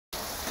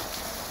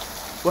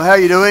Well, how are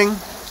you doing?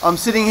 I'm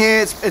sitting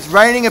here, it's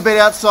raining a bit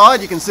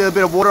outside, you can see a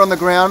bit of water on the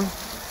ground.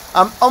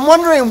 I'm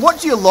wondering,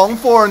 what do you long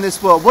for in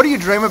this world? What do you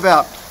dream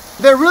about?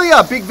 There really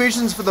are big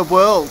visions for the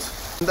world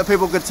that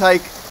people could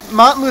take.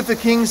 Martin Luther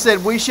King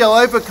said, "We shall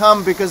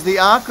overcome because the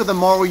arc of the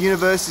moral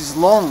universe is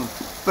long,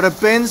 but it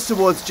bends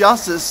towards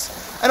justice."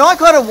 And I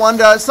kind of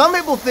wonder, some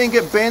people think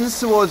it bends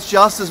towards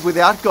justice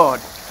without God.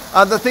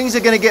 The things are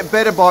going to get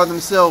better by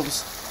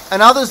themselves.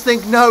 And others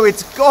think, no,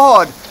 it's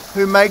God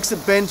who makes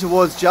it bend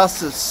towards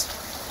justice.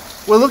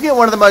 We're looking at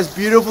one of the most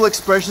beautiful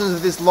expressions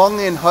of this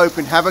longing and hope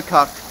in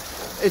Habakkuk.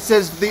 It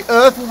says, "The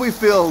earth will be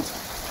filled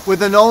with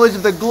the knowledge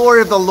of the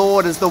glory of the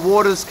Lord as the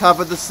waters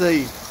cover the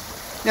sea."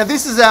 Now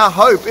this is our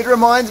hope. It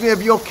reminds me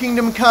of your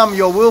kingdom come,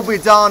 your will be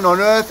done on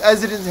earth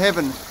as it is in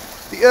heaven.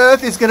 The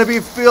earth is going to be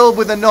filled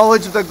with the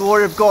knowledge of the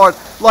glory of God,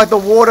 like the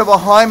water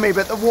behind me,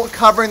 but the water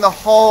covering the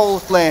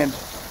whole land.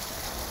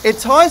 It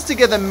ties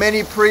together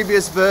many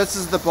previous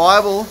verses of the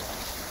Bible,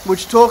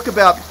 which talk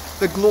about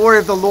the glory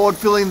of the Lord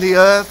filling the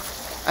earth,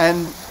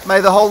 and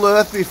may the whole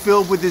earth be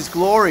filled with his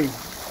glory.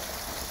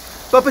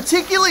 But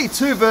particularly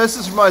two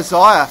verses from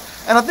Isaiah,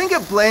 and I think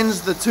it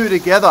blends the two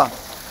together.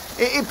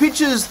 It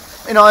pictures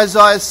in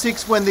Isaiah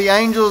 6 when the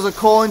angels are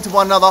calling to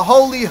one another,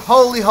 "Holy,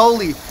 holy,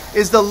 holy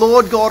is the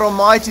Lord God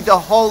Almighty, the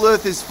whole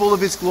earth is full of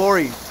his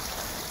glory."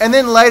 And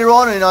then later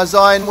on in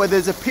Isaiah, where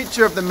there's a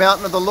picture of the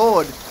mountain of the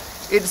Lord,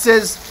 it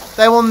says,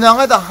 "They will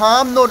neither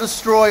harm nor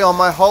destroy on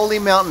my holy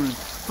mountain,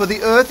 for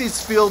the earth is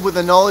filled with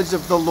the knowledge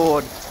of the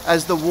Lord,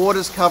 as the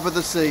waters cover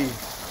the sea."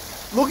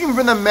 Looking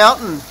from the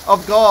mountain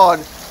of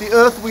God, the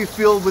earth will be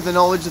filled with the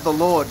knowledge of the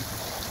Lord.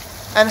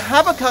 And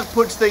Habakkuk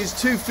puts these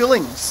two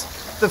fillings,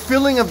 the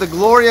filling of the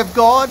glory of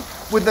God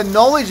with the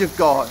knowledge of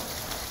God.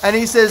 And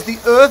he says the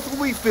earth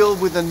will be filled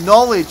with the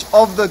knowledge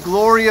of the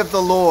glory of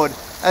the Lord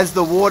as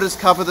the waters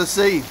cover the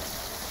sea.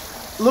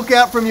 Look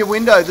out from your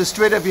window, the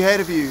street up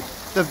ahead of you.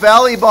 The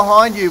valley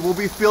behind you will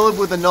be filled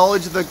with the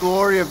knowledge of the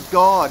glory of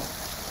God.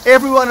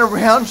 Everyone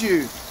around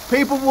you,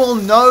 people will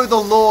know the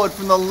Lord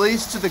from the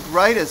least to the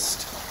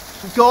greatest.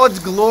 God's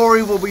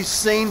glory will be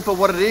seen for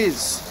what it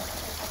is.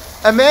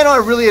 A man I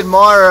really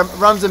admire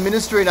runs a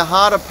ministry in a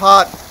harder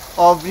part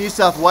of New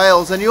South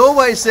Wales, and he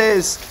always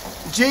says,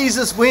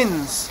 "Jesus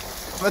wins."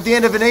 At the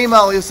end of an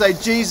email, he'll say,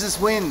 "Jesus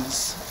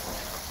wins."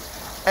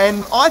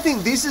 And I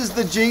think this is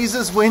the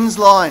Jesus wins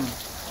line.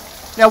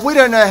 Now, we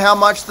don't know how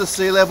much the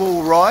sea level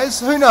will rise.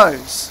 Who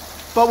knows?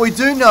 But we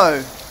do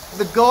know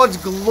that God's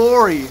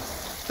glory,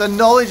 the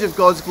knowledge of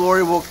God's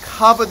glory, will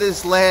cover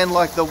this land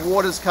like the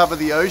waters cover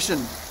the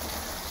ocean.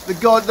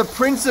 The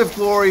Prince of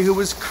Glory who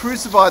was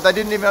crucified, they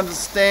didn't even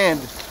understand,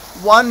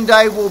 one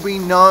day will be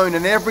known,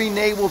 and every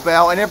knee will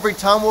bow and every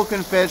tongue will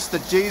confess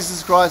that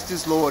Jesus Christ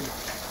is Lord.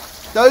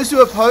 Those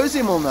who oppose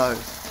him will know.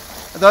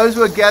 Those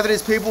who are gathered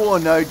as people will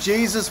know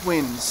Jesus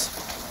wins.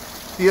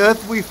 The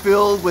earth will be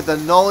filled with the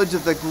knowledge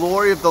of the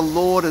glory of the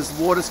Lord as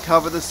waters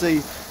cover the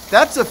sea.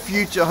 That's a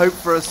future hope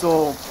for us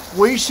all.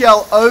 We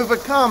shall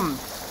overcome.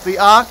 The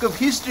arc of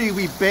history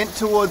we bent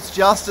towards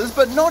justice,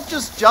 but not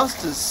just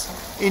justice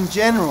in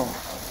general,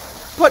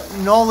 but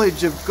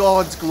knowledge of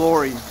God's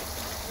glory.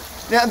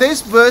 Now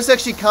this verse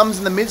actually comes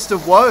in the midst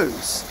of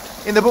woes.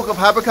 In the book of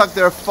Habakkuk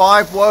there are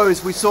 5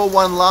 woes. We saw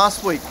one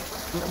last week.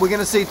 We're going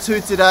to see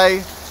 2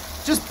 today.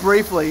 Just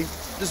briefly,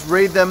 just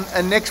read them,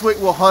 and next week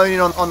we'll hone in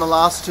on the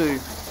last 2.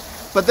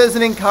 But there's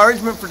an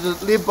encouragement for to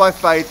live by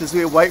faith as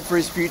we await for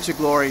his future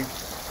glory.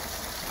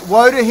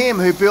 Woe to him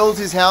who builds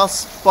his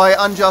house by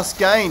unjust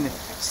gain,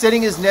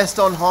 setting his nest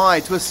on high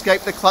to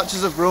escape the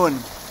clutches of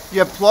ruin. You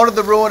have plotted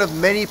the ruin of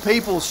many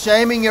people,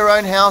 shaming your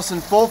own house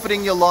and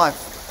forfeiting your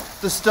life.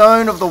 The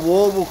stone of the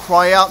wall will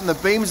cry out and the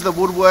beams of the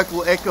woodwork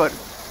will echo it.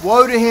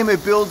 Woe to him who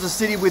builds a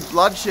city with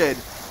bloodshed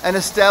and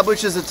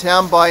establishes a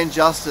town by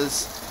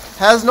injustice.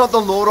 Has not the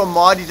Lord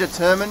Almighty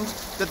determined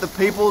that the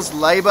people's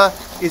labour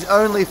is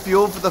only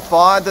fuel for the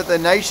fire, that the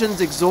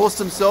nations exhaust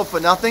themselves for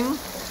nothing?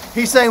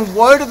 He's saying,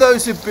 woe to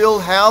those who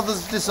build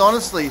houses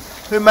dishonestly,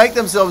 who make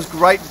themselves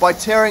great by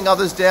tearing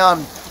others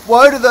down.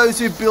 Woe to those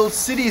who build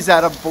cities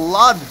out of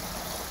blood.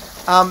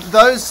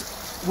 Those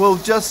will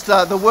just,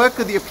 the work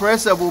of the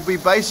oppressor will be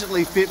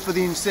basically fit for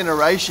the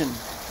incineration.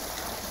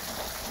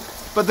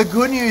 But the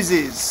good news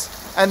is,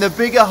 and the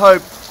bigger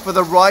hope for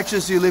the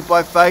righteous who live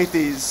by faith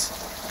is,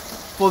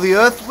 for the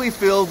earth will be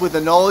filled with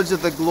the knowledge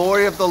of the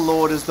glory of the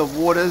Lord as the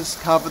waters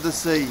cover the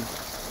sea.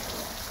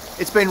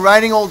 It's been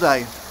raining all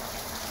day.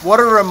 What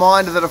a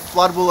reminder that a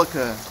flood will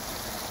occur,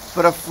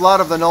 but a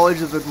flood of the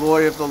knowledge of the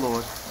glory of the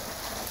Lord.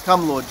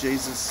 Come, Lord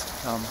Jesus,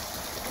 come.